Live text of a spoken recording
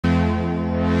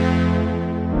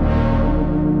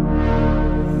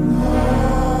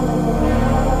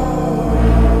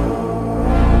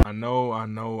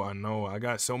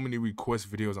got so many request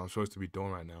videos I'm supposed to be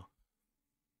doing right now.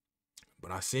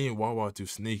 But I seen Wawa too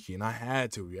sneaky, and I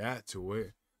had to react to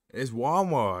it. It's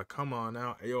Wawa. Come on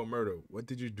now. Hey, yo, Murder, what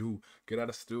did you do? Get out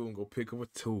of stool and go pick up a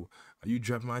 2. Are you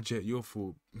dropping my jet? You're a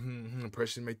fool.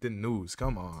 Pressure make the news.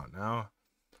 Come on now.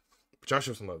 But y'all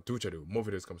show some love. Do what y'all do. More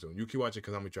videos come soon. You keep watching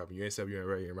because I'm going to drop you. You ain't sub, you ain't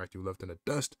ready, you ain't right, you left in the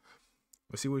dust.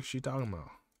 Let's see what she talking about.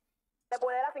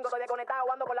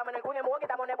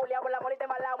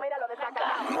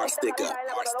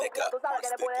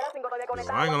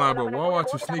 I ain't gonna lie, bro. Wawa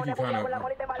too sneaky, kind of.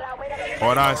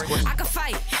 Hard eyes question. I can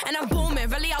fight, and I'm booming.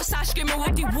 Really outside screaming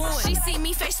with the wound. She see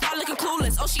me face start looking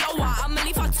clueless. Oh, she Wawa, I'ma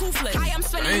leave her toothless. I am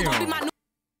spinning, you gon' be my new.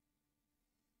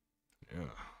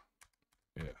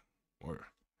 Yeah. Word.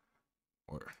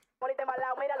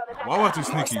 Wawa too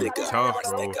sneaky. Tough,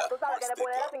 bro.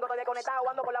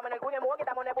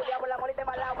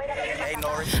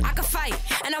 I can fight,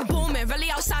 and I'm booming. Really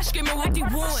outside screaming with the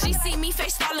wound. She see me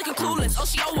face start looking clueless. Oh,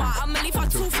 she Wawa, I'ma leave her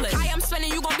toothless. I am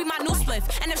spinning, you gon' be my new spliff.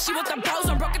 And if she with the bros,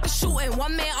 I'm broke at the shooting.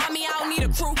 One man army, I don't need a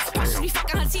crew. She be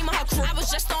fucking her team and her crew. I was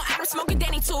just on Adam smoking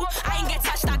Danny too. I ain't get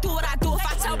touched, I do what I do. If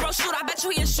I tell bro shoot, I bet you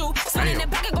he a shoot. Spinning it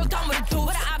back and go down with a dude.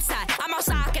 With the upside, I'm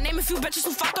outside. I can name a few bitches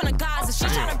who fuck on the guys. If she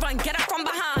try to run, get her from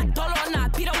behind. Dolo or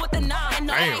not, beat her with the 9. And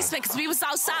no, I ain't spin, cause we was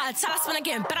outside. Tell I spin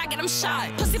again, but I get him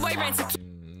shot. Pussy boy ran to.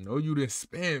 No, you didn't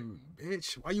spin,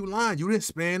 bitch. Why you lying? You didn't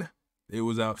spin. It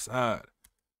was outside.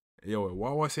 Yo, if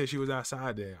Wawa said she was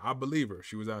outside, then I believe her.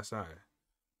 She was outside.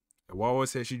 If Wawa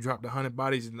said she dropped 100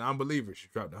 bodies, then I believe her. She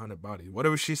dropped 100 bodies.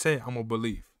 Whatever she say, I'm gonna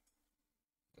believe.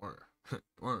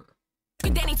 Word.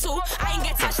 Danny too. I ain't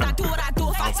get touched, I do what I do.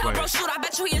 If I tell bro shoot, I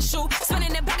bet you he a shoot.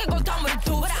 Spinning it back and go down with a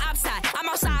dude. With the upside, I'm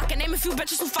outside. I can name a few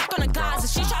bitches who fuck on the guys. If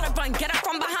she try to run, get her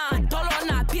from behind. Dolo or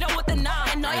not, beat her with the 9.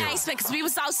 And no, I ain't spin, cause we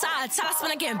was outside. Tell I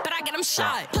spin again, but I get him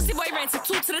shot. Pussy boy ran to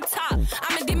 2 to the top.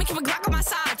 I'm a demon, keep a Glock on my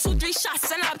side. 2, 3 shots,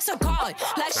 send her up to God.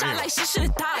 Last shot like she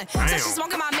should've died. Said she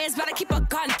smoking my mans, better keep a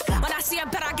gun. When I see her,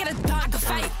 bet I get a dog. I can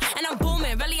fight, and I'm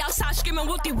booming. Really outside screaming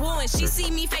with the wound. She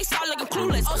see me face start looking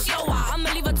clueless. Oh, she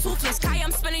I'ma leave her toothless. Kai,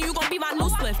 I'm spinning, you gon' be my new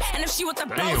spliff. And if she with the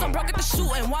bros, I'm broke at the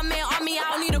shooting. One man on me, I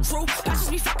don't need a crew. Bitches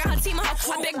be fucking her team and her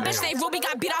crew. A big bitch named Ruby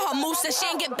got beat out her moves. Said she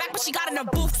ain't get back, but she got in the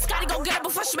booth. Scotty go get her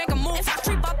before she make a move. If I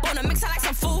creep up on her, mix her like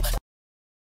some food.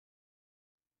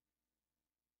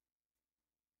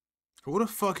 Who the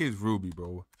fuck is Ruby,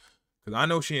 bro? Cause I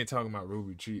know she ain't talking about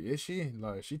Ruby G. Is she?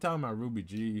 Like, she talking about Ruby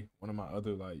G, one of my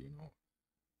other, like,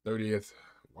 30th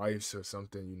wives or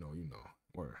something, you know.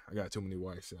 Or I got too many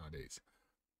wives nowadays.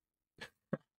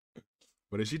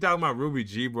 But if she talking about Ruby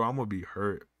G, bro, I'm gonna be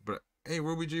hurt. But ain't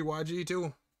Ruby G YG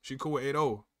too? She cool with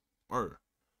 8-0. Or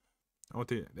I don't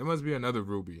think there must be another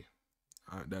Ruby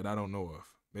that I don't know of.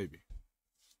 Maybe.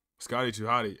 Scotty too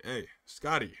hottie. Hey,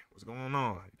 Scotty, what's going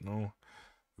on? You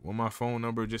want my phone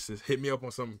number just to hit me up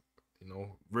on some,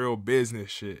 real business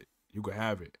shit. You can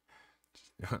have it.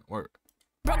 Work.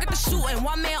 Broke at the shooting.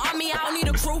 One man on me, I don't need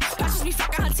a crew. Bitches be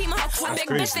fucking her team and her crew. Big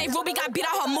bitch named Ruby got beat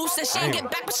out her moves. Said she ain't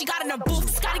get back, but she got in the booth.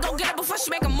 Scotty go get her before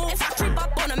she make a move. If I creep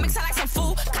up on her, mix her like some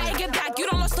food. Kaya get back, you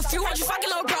don't lost a few. Heard you fucking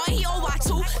little bro, and he OY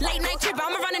too. Late night creep,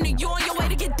 I'ma run into you on your way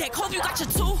to get dick. Hope you got your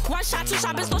 2. 1 shot, 2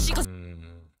 shot, bitch, no she goes.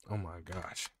 Oh my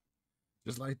gosh.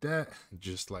 Just like that.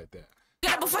 Just like that.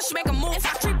 Get her before she make a move. If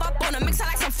I creep up on her, mix her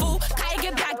like some food. Kaya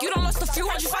get back, you don't lost a few.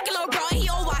 Heard you fucking little bro, and he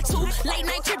OY too. Late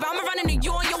night creep, I'ma run into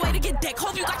you on your way to get dick.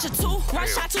 Hope you got your 2. 1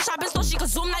 shot, 2 shot, bitch, no she can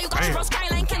zoom. Now you got your bros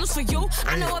carrying like candles for you.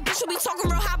 I know a bitch who be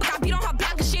talking real high, but got beat on her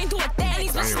block cause she ain't do a thing. And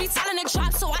these bitches be telling it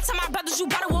drop, so I tell my brothers you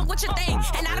better walk with your thing.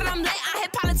 And now that I'm late, I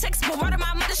hit politics, but word of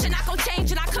my mother shit not gon'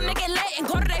 change. And I come make it late and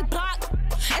go to their block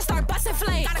and start busting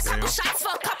flames. Got a couple shots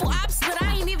for a couple ops, but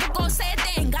I ain't even gon' say a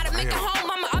thing. Gotta make it home,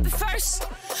 I'ma up it first.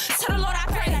 To the Lord I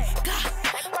pray.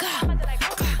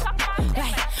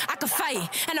 I can fight,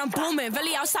 and I'm booming.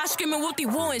 Really outside screaming with the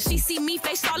wound. She see me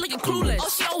face start looking clueless. Oh,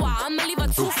 she I'ma leave her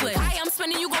toothless. I'm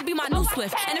spinning, you gon' be my new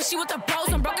spliff. And if she with the bros,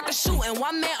 I'm broke at the shooting.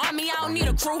 One man on me, I don't need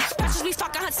a crew. Bitches be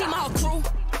fucking her team and her crew.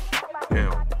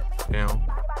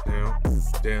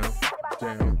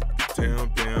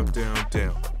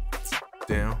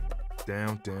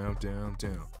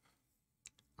 Down.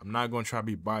 I'm not gonna try to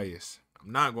be biased.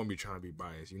 I'm not gonna be trying to be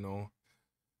biased,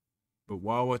 But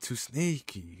Wawa too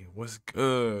sneaky. What's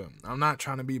good? I'm not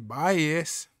trying to be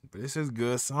biased, but this is a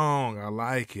good song. I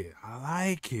like it.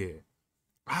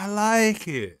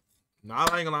 No, I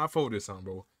ain't gonna lie. I fold this song,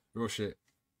 bro. Real shit.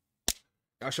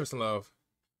 Y'all show some love.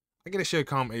 I get a shit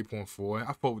calm 8.4.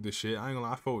 I fold this shit. I ain't gonna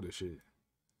lie. I fold this shit.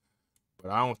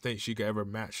 But I don't think she could ever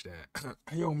match that.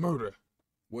 Hey, yo, Murder.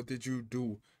 What did you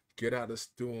do? Get out of the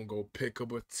stool and go pick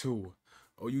up a 2.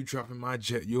 Oh, you dropping my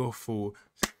jet, you're a fool.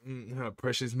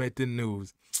 Precious make the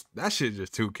news. that shit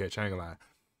just too catch. I ain't gonna lie.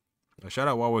 Shout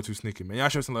out Wawa too sneaky, man. Y'all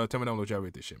show some love. Tell me down below what y'all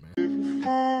rate this shit, man.